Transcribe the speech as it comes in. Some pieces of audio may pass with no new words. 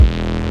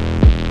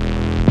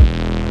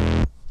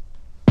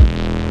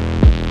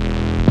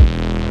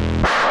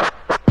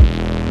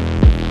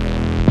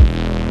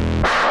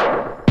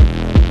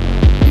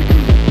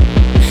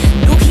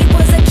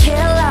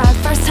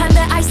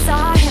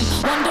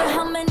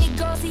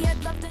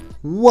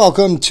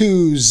Welcome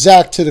to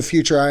Zach to the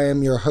Future. I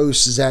am your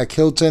host, Zach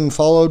Hilton,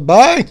 followed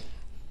by...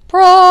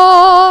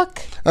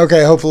 Proc.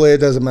 Okay, hopefully it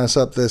doesn't mess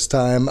up this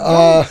time.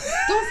 Don't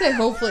say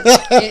hopefully.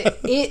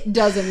 It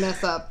doesn't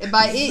mess up.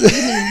 By it,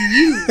 you mean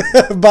you.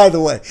 By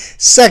the way,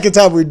 second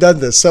time we've done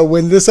this. So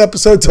when this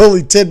episode's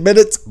only 10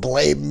 minutes,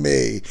 blame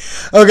me.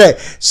 Okay,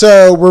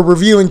 so we're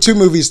reviewing two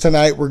movies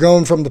tonight. We're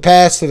going from the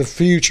past to the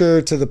future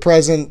to the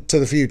present to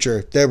the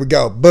future. There we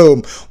go.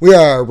 Boom. We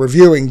are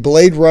reviewing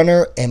Blade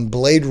Runner and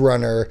Blade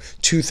Runner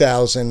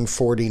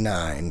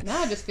 2049.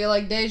 Now I just feel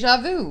like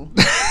deja vu.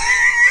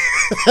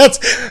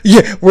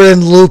 We're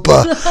in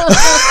Lupa.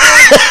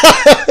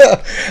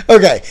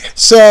 Okay,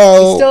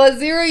 so Still at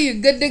zero,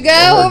 you good to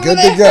go? We're good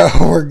to go.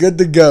 We're good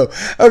to go.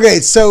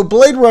 Okay, so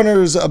Blade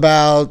Runner is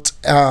about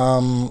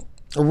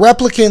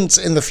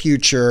replicants in the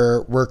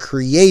future were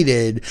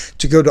created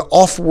to go to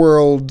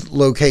off-world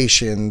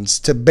locations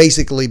to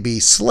basically be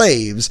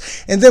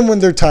slaves, and then when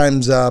their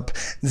time's up,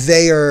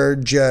 they are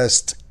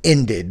just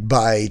ended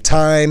by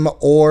time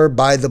or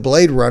by the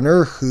Blade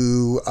Runner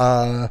who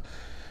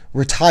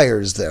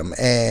retires them.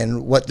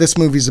 And what this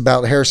movie's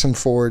about, Harrison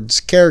Ford's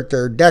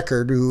character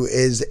Deckard, who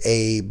is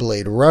a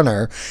Blade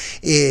Runner,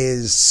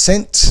 is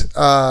sent to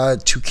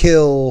retire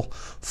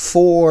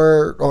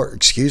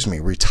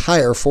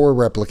four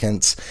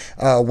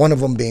replicants, one of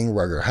them being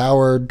Rutger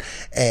Hauer.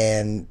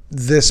 And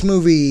this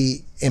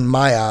movie, in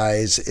my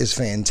eyes, is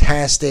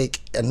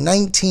fantastic. In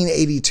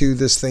 1982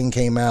 this thing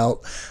came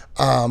out.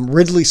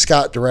 Ridley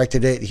Scott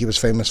directed it. He was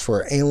famous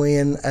for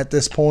Alien at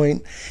this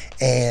point.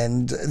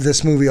 And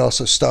this movie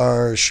also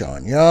stars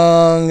Sean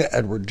Young,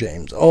 Edward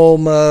James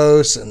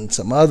Olmos, and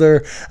some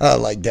other,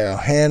 like Daryl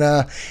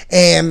Hannah.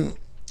 And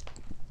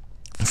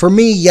for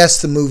me,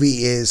 yes, the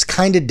movie is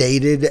kind of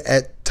dated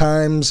at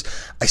times.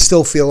 I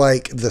still feel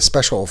like the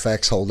special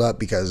effects hold up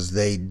because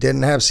they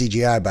didn't have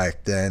CGI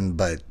back then,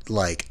 but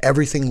like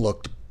everything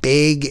looked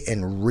big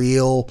and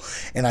real,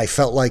 and I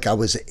felt like I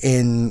was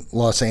in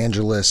Los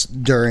Angeles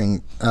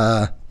during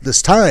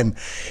this time.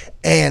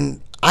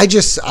 And I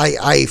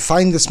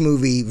find this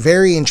movie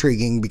very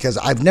intriguing because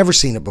I've never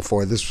seen it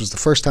before. This was the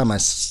first time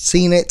I've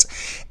seen it,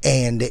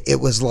 and it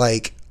was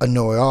like a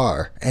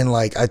noir. And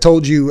like I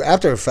told you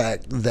after the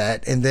fact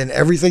that, and then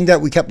everything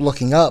that we kept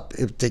looking up,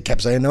 it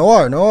kept saying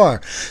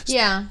noir.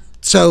 Yeah.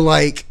 So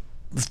like,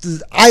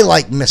 I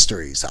like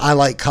mysteries. I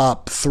like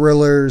cop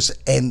thrillers,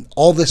 and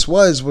all this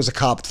was a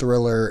cop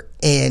thriller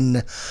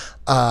in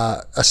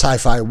a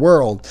sci-fi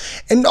world.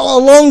 And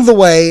along the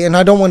way, and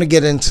I don't want to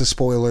get into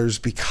spoilers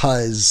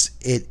because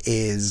it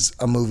is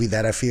a movie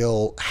that I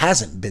feel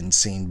hasn't been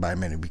seen by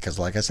many, because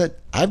like I said,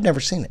 I've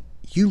never seen it.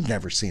 You've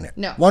never seen it.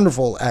 No.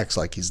 Wonderful acts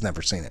like he's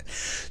never seen it.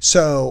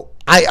 So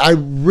I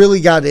really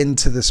got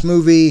into this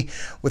movie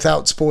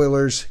without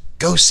spoilers.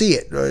 Go see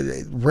it.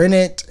 Rent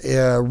it.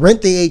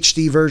 Rent the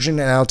HD version,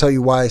 and I'll tell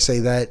you why I say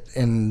that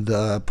in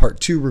the part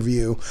 2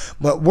 review.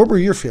 But what were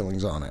your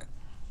feelings on it?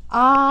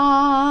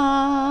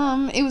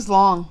 It was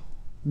long.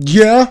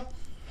 Yeah?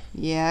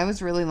 Yeah, it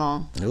was really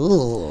long.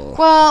 Ooh.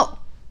 Well,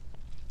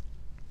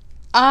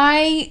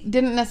 I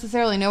didn't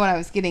necessarily know what I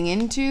was getting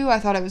into. I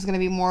thought it was going to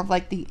be more of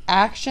like the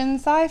action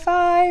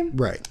sci-fi.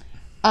 Right.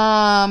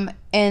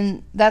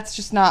 And that's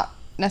just not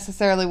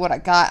necessarily what I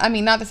got. I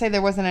mean, not to say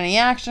there wasn't any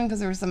action, because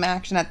there was some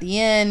action at the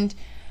end,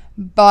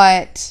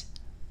 but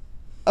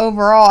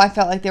overall I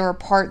felt like there were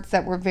parts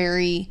that were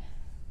very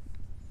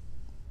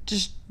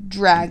just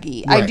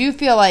draggy. Right. I do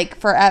feel like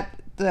for at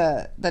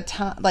the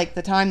time, like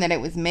the time that it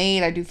was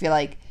made, I do feel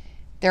like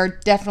there are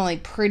definitely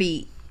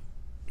pretty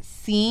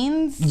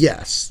scenes.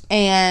 Yes.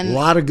 And a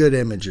lot of good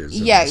images.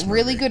 Yeah,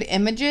 really good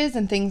images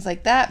and things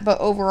like that, but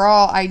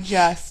overall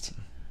it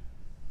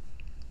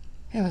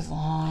was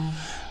long.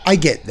 I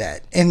get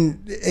that.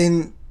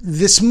 And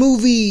this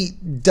movie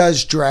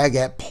does drag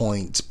at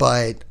points,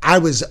 but I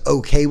was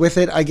okay with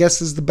it, I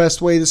guess is the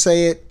best way to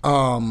say it.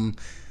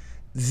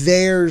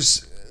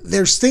 There's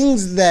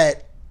things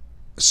that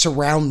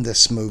surround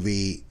this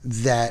movie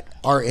that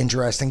are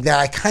interesting that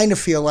I kind of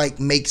feel like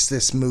makes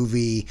this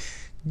movie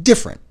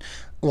different.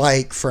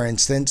 Like, for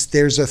instance,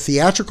 there's a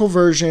theatrical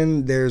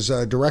version, there's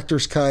a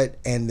director's cut,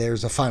 and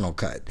there's a final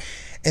cut.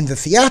 And the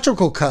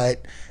theatrical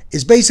cut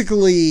is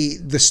basically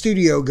the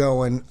studio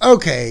going,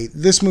 okay,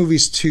 this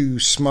movie's too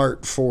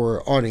smart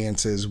for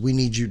audiences. We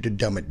need you to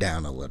dumb it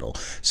down a little.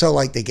 So,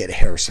 like, they get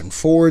Harrison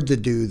Ford to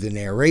do the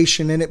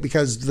narration in it,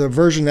 because the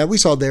version that we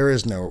saw, there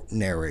is no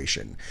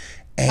narration.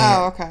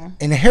 And, okay.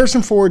 And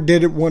Harrison Ford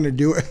didn't want to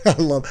do it.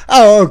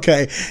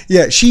 Okay.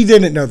 Yeah, she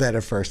didn't know that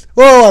at first.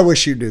 Oh, I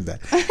wish you knew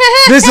that.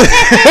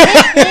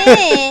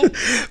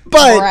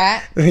 But,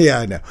 Brat. Yeah,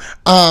 I know.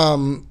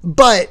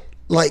 But,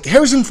 like,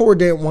 Harrison Ford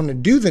didn't want to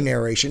do the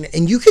narration,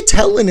 and you could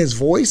tell in his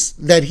voice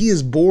that he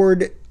is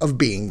bored of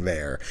being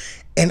there.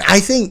 And I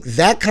think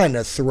that kind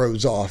of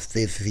throws off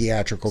the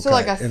theatrical cut. So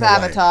like a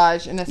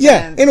sabotage in a sense.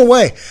 Yeah, in a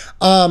way.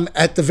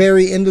 At the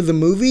very end of the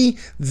movie,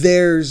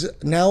 there's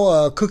now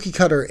a cookie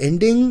cutter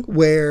ending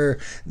where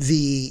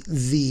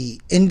the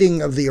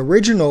ending of the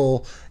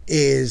original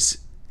is,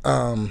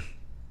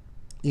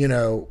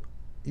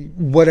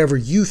 whatever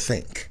you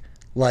think.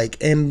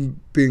 like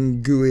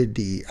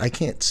ambiguity. I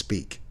can't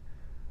speak.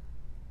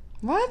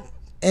 What?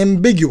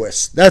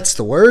 Ambiguous. That's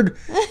the word.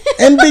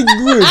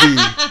 Ambiguity.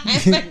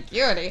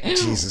 Ambiguity.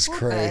 Jesus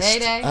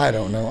Christ. I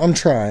don't know. I'm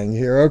trying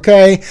here,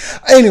 okay?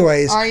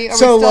 Anyways. Are we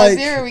still on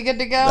zero? Are we good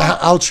to go?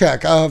 I'll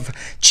check.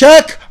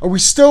 Check. Are we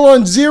still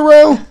on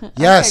zero?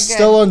 Yes, Okay,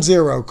 still on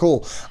zero.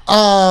 Cool.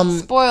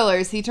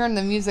 Spoilers. He turned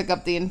the music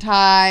up the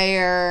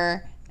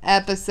entire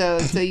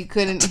episode so you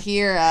couldn't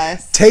hear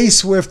us. Tay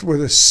Swift would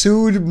have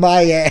sued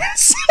my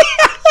ass.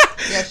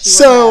 Yes, she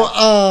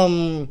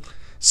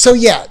So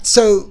yeah.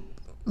 So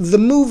the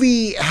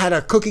movie had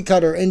a cookie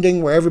cutter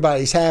ending where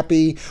everybody's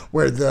happy,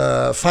 where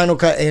the final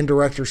cut and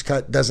director's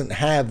cut doesn't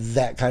have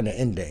that kind of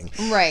ending.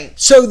 Right.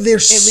 So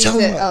there's It leaves so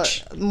it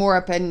much. more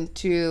up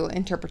into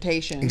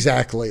interpretation.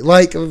 Exactly.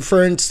 Like,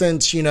 for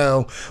instance,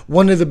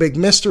 one of the big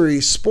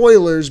mysteries,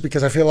 spoilers,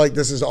 because I feel like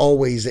this is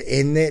always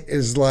in it,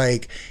 is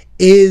like,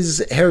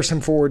 is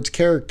Harrison Ford's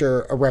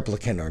character a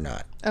replicant or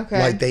not? Okay.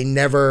 Like, they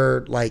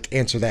never,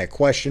 answer that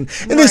question.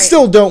 And they Right.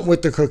 still don't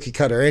with the cookie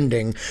cutter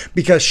ending,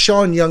 because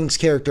Sean Young's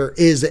character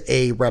is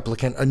a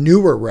replicant, a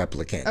newer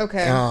replicant.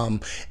 Okay.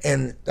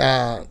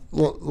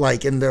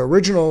 Like, in the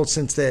original,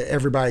 since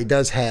everybody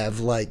does have,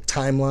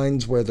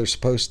 timelines where they're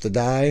supposed to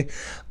die,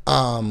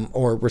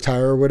 or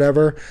retire or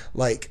whatever,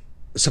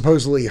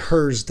 supposedly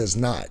hers does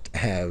not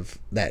have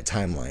that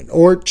timeline,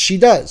 or she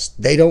does.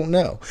 They don't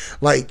know.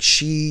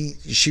 She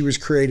was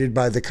created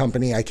by the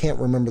company. I can't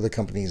remember the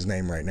company's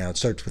name right now. It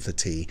starts with a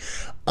T.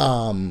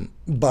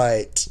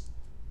 But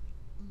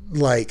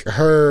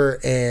her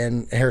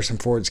and Harrison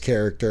Ford's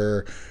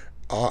character,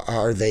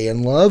 are they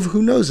in love?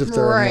 Who knows if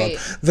they're in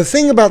love? The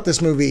thing about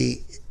this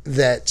movie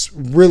that's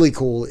really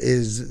cool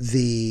is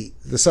the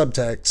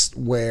subtext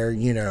where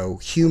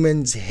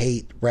humans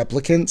hate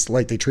replicants,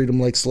 like they treat them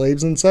like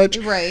slaves and such,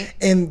 right?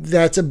 And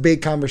that's a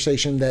big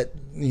conversation that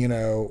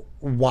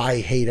why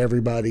hate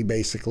everybody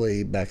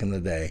basically back in the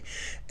day.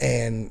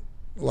 And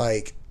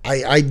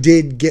I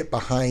did get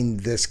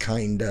behind this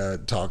kind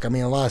of talk. I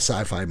mean, a lot of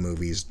sci-fi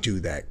movies do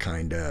that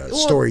kind of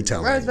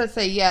storytelling. I was about to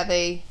say, yeah,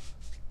 they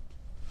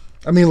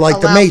The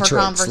Matrix,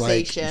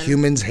 conversation.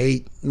 Humans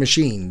hate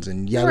machines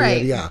and yada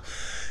yada yada.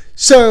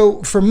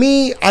 So for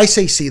me, I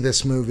see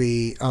this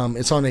movie.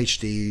 It's on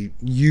HD.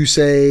 You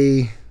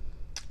say?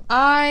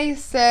 I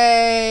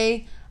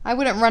say I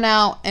wouldn't run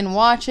out and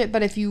watch it,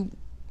 but if you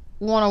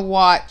want to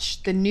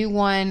watch the new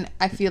one,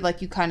 I feel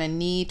like you kind of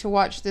need to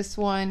watch this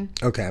one.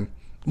 Okay,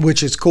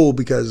 which is cool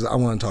because I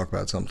want to talk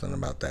about something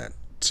about that.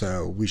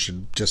 So we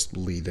should just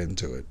lead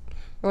into it.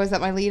 Or was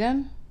that my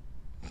lead-in?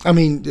 I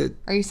mean,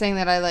 are you saying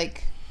that I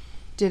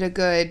did a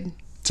good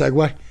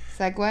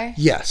segue?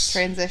 Yes.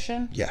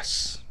 Transition?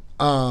 Yes.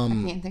 I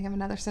can't think of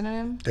another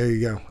synonym. There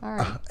you go. All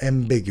right.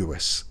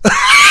 Ambiguous.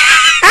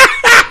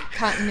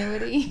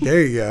 Continuity.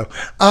 There you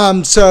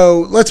go.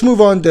 So let's move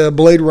on to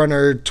Blade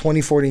Runner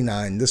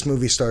 2049. This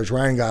movie stars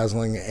Ryan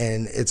Gosling,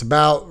 and it's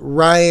about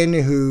Ryan,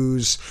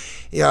 he's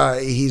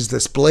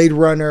this Blade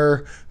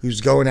Runner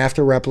who's going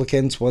after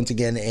replicants once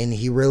again, and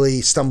he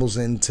really stumbles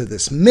into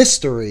this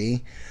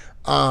mystery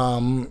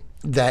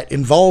that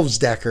involves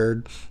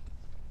Deckard,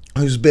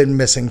 who's been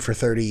missing for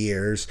 30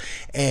 years,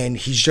 and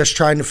he's just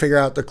trying to figure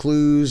out the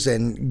clues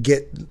and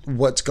get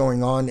what's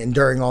going on. And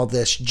during all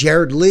this,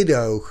 Jared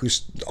Leto,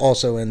 who's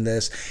also in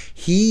this,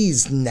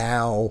 he's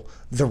now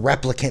the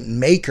replicant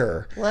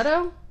maker.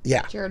 Leto?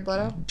 Yeah. Jared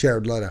Leto?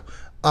 Jared Leto.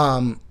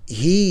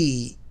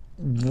 He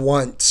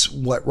wants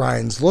what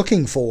Ryan's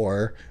looking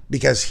for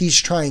because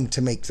he's trying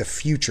to make the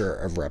future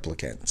of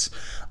replicants.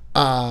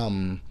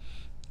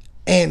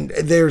 And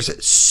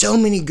there's so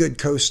many good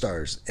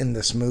co-stars in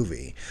this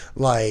movie.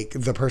 Like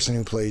the person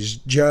who plays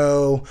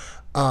Joe,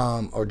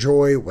 or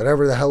Joy,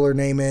 whatever the hell her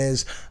name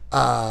is.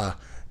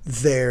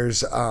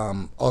 There's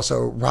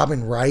also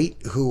Robin Wright,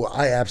 who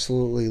I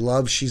absolutely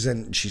love.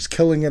 She's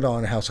killing it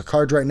on House of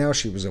Cards right now.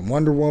 She was in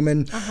Wonder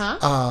Woman.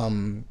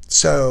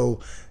 So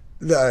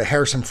the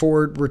Harrison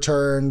Ford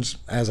returns.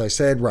 As I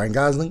said, Ryan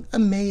Gosling,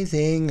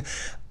 amazing.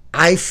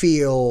 I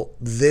feel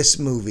this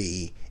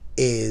movie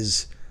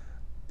is,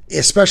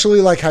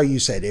 especially like how you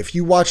said, if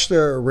you watch the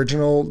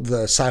original,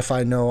 the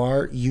sci-fi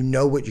noir, you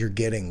know what you're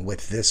getting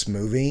with this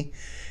movie.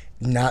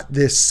 Not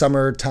this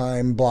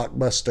summertime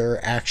blockbuster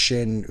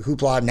action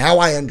hoopla. Now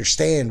I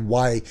understand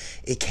why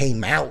it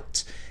came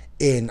out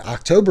in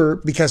October,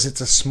 because it's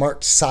a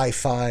smart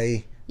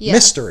sci-fi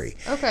mystery.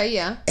 Okay,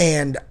 yeah.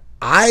 And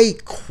I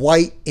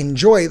quite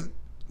enjoy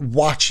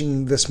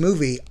watching this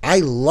movie. I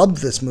love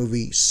this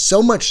movie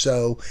so much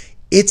so,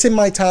 it's in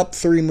my top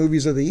 3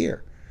 movies of the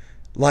year.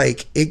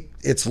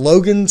 It's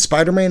Logan,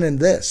 Spider-Man, and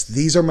this.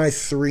 These are my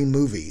 3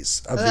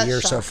 movies of the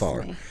year so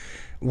far. Me.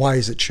 Why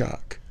is it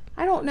shock?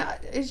 I don't know.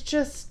 It's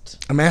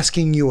just... I'm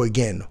asking you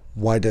again,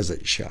 why does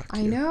it shock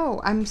you? I know.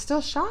 I'm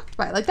still shocked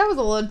by it. That was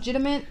a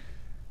legitimate...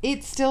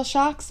 It still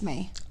shocks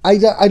me. I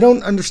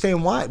don't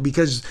understand why.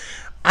 Because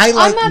I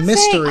like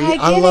mystery.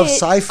 I love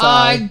sci-fi.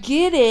 I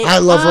get it. I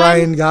love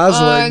Ryan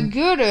Gosling. I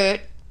get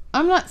it.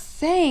 I'm not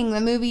saying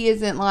the movie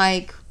isn't,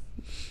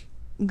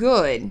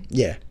 good.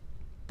 Yeah.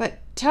 But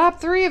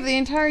top 3 of the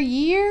entire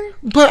year?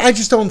 But I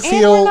just don't And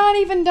feel. we're not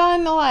even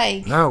done,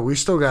 like... No, we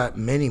still got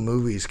many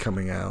movies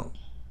coming out.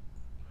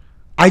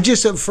 I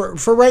just,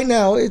 for right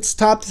now, it's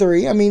top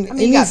 3. I mean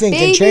you got anything can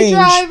Baby change.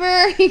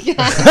 Driver. You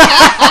got...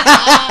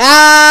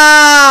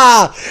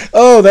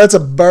 Oh, that's a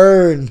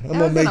burn. I'm That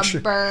gonna make was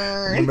sure. a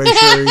burn. I'm gonna make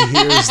sure he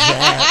hears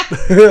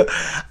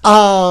that.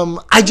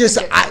 I just,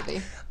 a good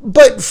movie.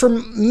 but for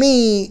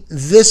me,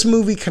 this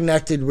movie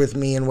connected with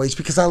me in ways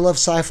because I love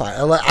sci-fi.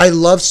 I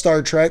love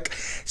Star Trek.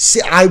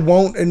 See, I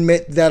won't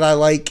admit that I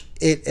like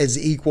it as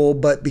equal,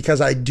 but because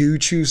I do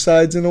choose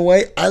sides in a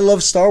way, I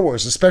love Star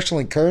Wars,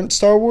 especially current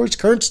Star Wars.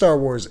 Current Star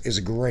Wars is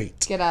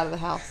great. Get out of the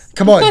house.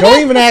 Come on,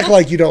 don't even act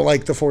like you don't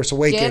like The Force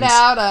Awakens. Get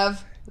out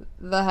of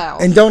the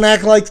house. And don't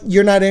act like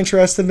you're not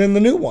interested in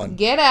the new one.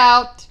 Get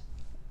out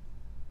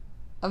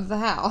of the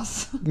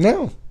house.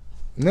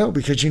 No,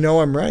 because you know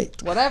I'm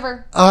right.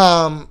 Whatever.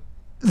 I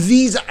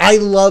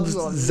love You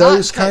will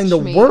those not kind touch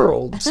of me.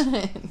 worlds.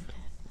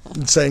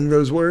 Saying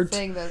those words.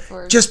 Saying those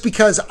words. Just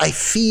because I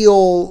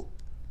feel,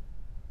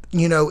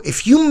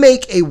 if you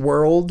make a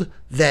world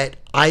that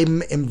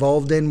I'm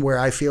involved in where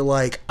I feel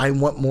like I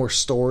want more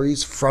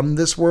stories from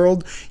this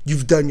world,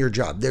 you've done your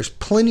job. There's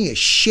plenty of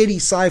shitty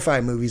sci-fi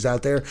movies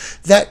out there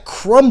that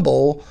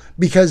crumble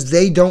because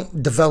they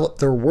don't develop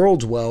their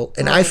worlds well.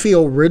 And I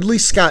feel Ridley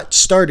Scott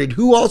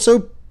who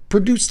also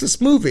produced this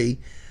movie,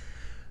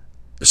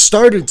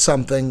 started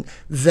something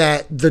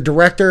that the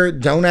director,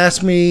 don't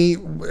ask me,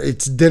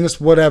 it's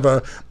Dennis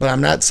whatever, but I'm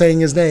not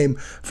saying his name,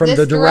 from This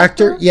the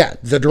director. director? Yeah,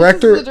 the This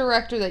director. is the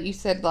director that you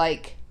said,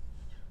 like...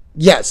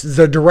 Yes,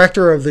 the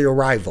director of The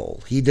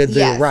Arrival. He did The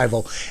Yes.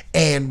 Arrival.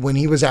 And when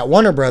he was at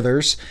Warner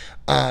Brothers,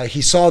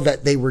 he saw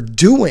that they were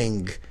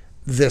doing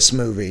this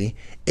movie,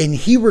 and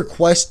he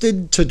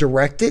requested to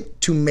direct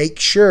it to make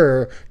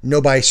sure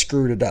nobody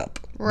screwed it up.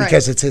 Right.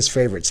 Because it's his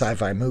favorite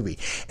sci-fi movie.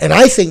 And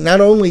I think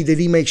not only did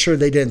he make sure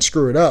they didn't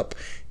screw it up,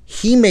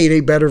 he made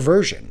a better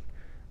version.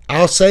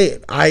 I'll say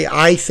it.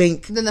 I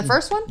think... Than the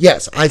first one?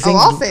 Yes, I think...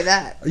 I'll say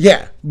that.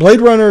 Yeah,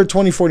 Blade Runner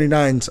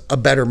 2049's a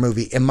better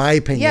movie, in my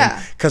opinion.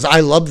 Yeah. Because I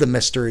love the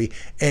mystery.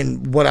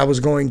 And what I was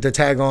going to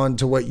tag on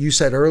to what you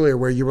said earlier,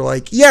 where you were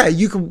like, yeah,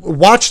 you could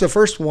watch the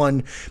first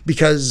one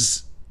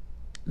because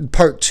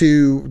part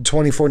 2,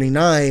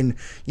 2049,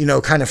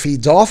 kind of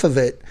feeds off of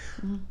it.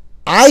 Mm-hmm.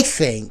 I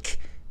think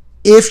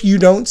if you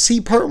don't see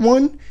part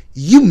 1,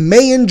 you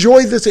may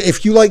enjoy this.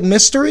 If you like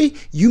mystery,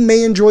 you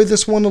may enjoy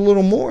this one a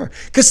little more.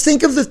 Because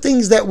think of the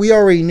things that we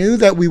already knew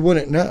that we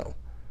wouldn't know.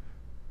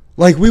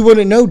 Like, we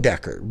wouldn't know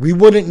Deckard. We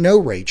wouldn't know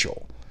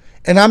Rachel.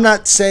 And I'm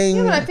not saying...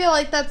 Yeah, but I feel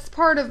like that's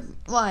part of,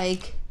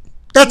 like...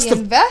 That's the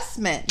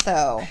investment,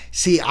 though.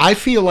 See, I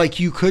feel like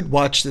you could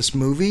watch this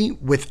movie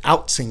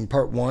without seeing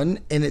part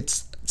 1, and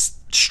it's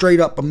straight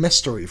up a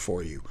mystery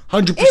for you.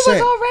 100%. It was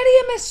already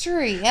a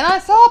mystery, and I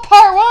saw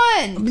part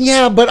 1.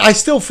 Yeah, but I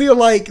still feel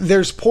like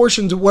there's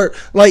portions where,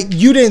 like,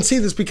 you didn't see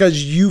this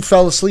because you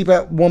fell asleep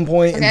at one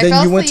point, Okay, and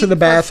then you went to the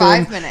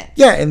bathroom. For 5 minutes.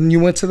 Yeah, and you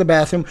went to the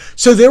bathroom.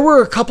 So there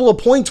were a couple of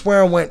points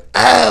where I went,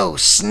 oh,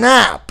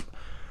 snap.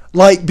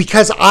 Like,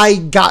 because I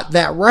got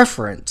that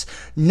reference.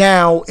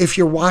 Now, if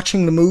you're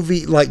watching the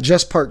movie, like,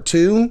 just part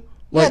 2,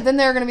 like, Yeah, then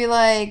they're going to be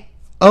like...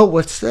 Oh,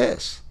 what's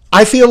this?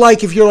 I feel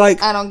like if you're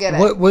like... I don't get it.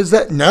 What was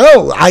that?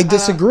 No, I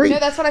disagree. No,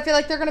 that's what I feel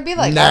like they're going to be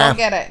like. Nah, I don't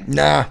get it.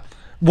 Nah.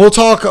 We'll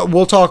talk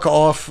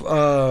off...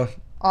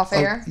 Off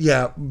air?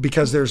 Yeah,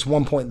 because there's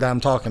one point that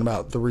I'm talking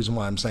about, the reason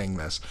why I'm saying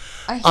this.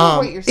 I hear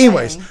what you're saying.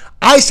 Anyways,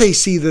 I say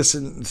see this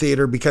in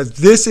theater because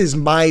this is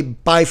my,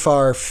 by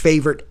far,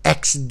 favorite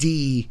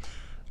XD,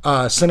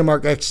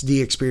 Cinemark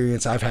XD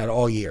experience I've had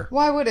all year.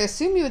 Well, I would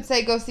assume you would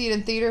say go see it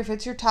in theater if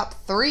it's your top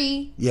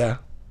 3. Yeah.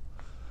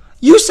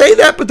 You say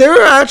that, but there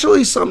are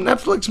actually some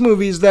Netflix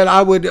movies that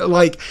I would,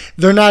 like,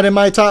 they're not in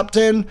my top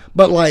 10,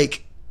 but,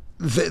 like,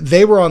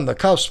 they were on the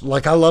cusp.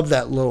 Like, I love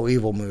that Little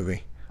Evil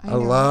movie. I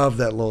love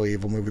that Little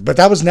Evil movie. But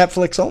that was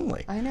Netflix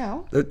only. I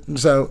know.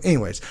 So,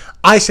 anyways,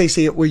 I say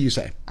see it. What do you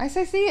say? I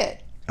say see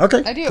it.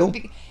 Okay, I do. cool.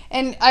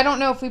 And I don't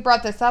know if we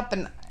brought this up,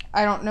 and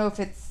I don't know if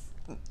it's...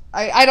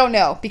 I don't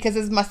know, because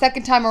it's my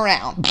second time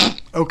around.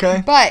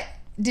 Okay. But...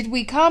 Did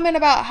we comment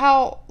about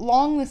how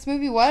long this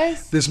movie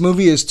was? This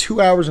movie is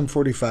 2 hours and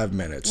 45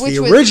 minutes. Which the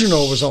was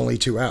original was only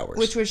 2 hours.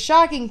 Which was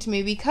shocking to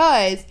me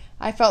because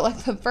I felt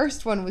like the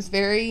first one was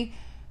very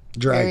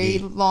Draggy.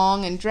 very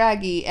long and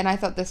draggy, and I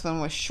thought this one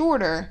was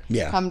shorter.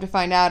 Yeah. Come to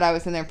find out, I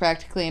was in there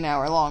practically an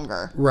hour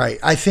longer. Right.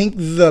 I think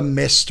the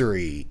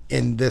mystery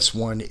in this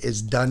one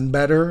is done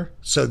better,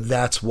 so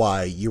that's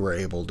why you were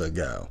able to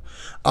go.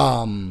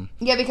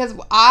 Yeah, because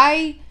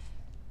I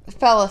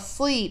fell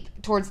asleep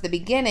towards the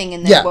beginning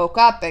and then woke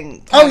up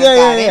and kind of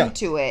got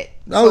into it.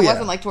 So it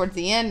wasn't like towards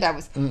the end I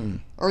was,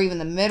 or even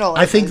the middle.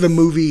 I think the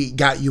movie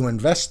got you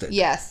invested.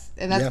 Yes,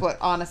 and that's what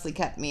honestly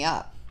kept me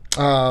up.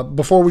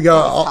 Before we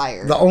go,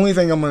 tired. the only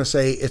thing I'm going to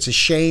say, it's a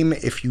shame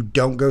if you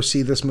don't go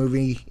see this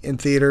movie in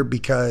theater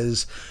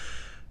because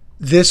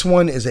This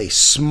one is a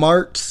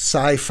smart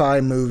sci-fi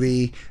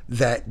movie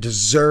that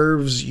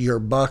deserves your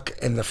buck,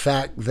 and the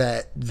fact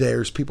that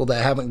there's people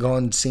that haven't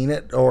gone and seen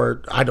it,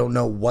 or I don't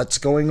know what's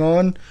going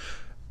on.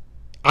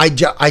 I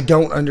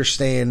don't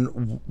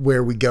understand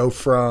where we go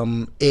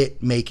from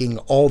it making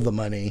all the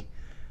money,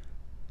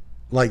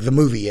 like the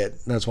movie It,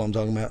 that's what I'm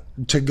talking about,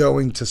 to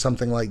going to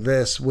something like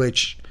this,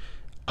 which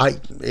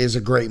is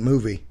a great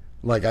movie.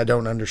 Like, I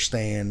don't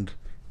understand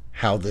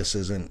how this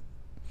isn't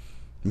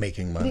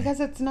making money. Because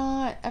it's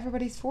not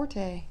everybody's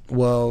forte.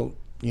 Well,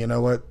 you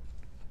know what?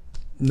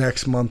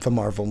 Next month, a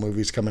Marvel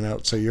movie's coming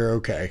out, so you're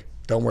okay.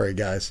 Don't worry,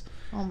 guys.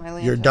 Oh my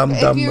land. Your dumb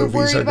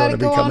movies are going to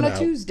be coming out. On a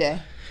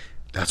Tuesday.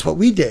 That's what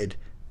we did.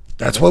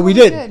 That's what we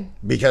did.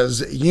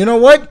 Because you know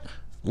what?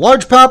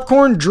 Large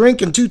popcorn,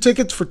 drink, and 2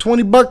 tickets for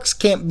 $20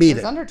 can't beat it.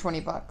 It's under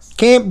 $20.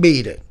 Can't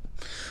beat it.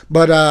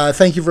 But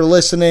thank you for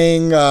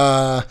listening.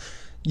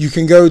 You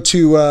can go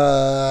to,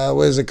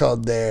 what is it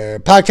called there?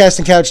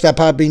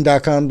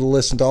 Podcastingcouch.podbean.com to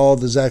listen to all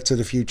the Zach to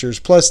the Futures,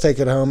 plus Take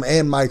It Home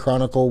and My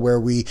Chronicle,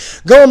 where we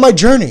go on my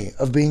journey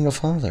of being a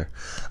father.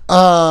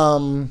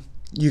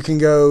 You can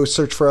go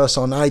search for us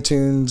on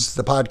iTunes,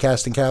 The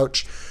Podcasting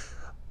Couch.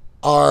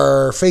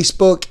 Our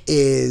Facebook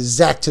is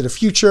Zach to the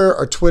Future.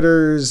 Our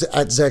Twitter's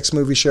at Zach's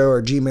Movie Show.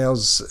 Our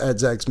Gmail's at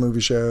Zach's Movie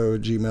Show,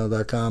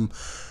 gmail.com.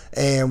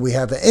 And we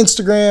have an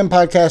Instagram,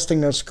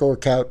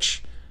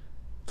 podcasting_couch.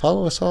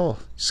 Follow us all,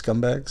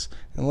 scumbags.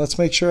 And let's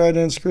make sure I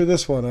didn't screw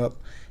this one up.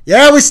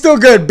 Yeah, we're still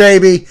good,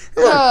 baby.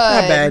 Good.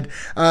 Not bad.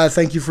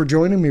 Thank you for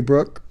joining me,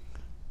 Brooke.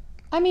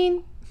 I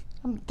mean,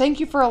 thank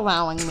you for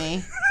allowing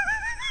me.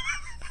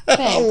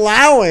 Thanks.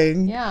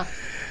 Allowing? Yeah.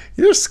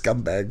 You're a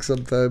scumbag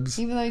sometimes.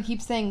 Even though you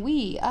keep saying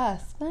we,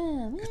 us.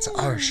 It's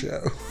our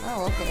show.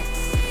 Oh, okay.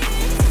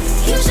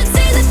 You should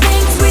see the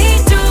things we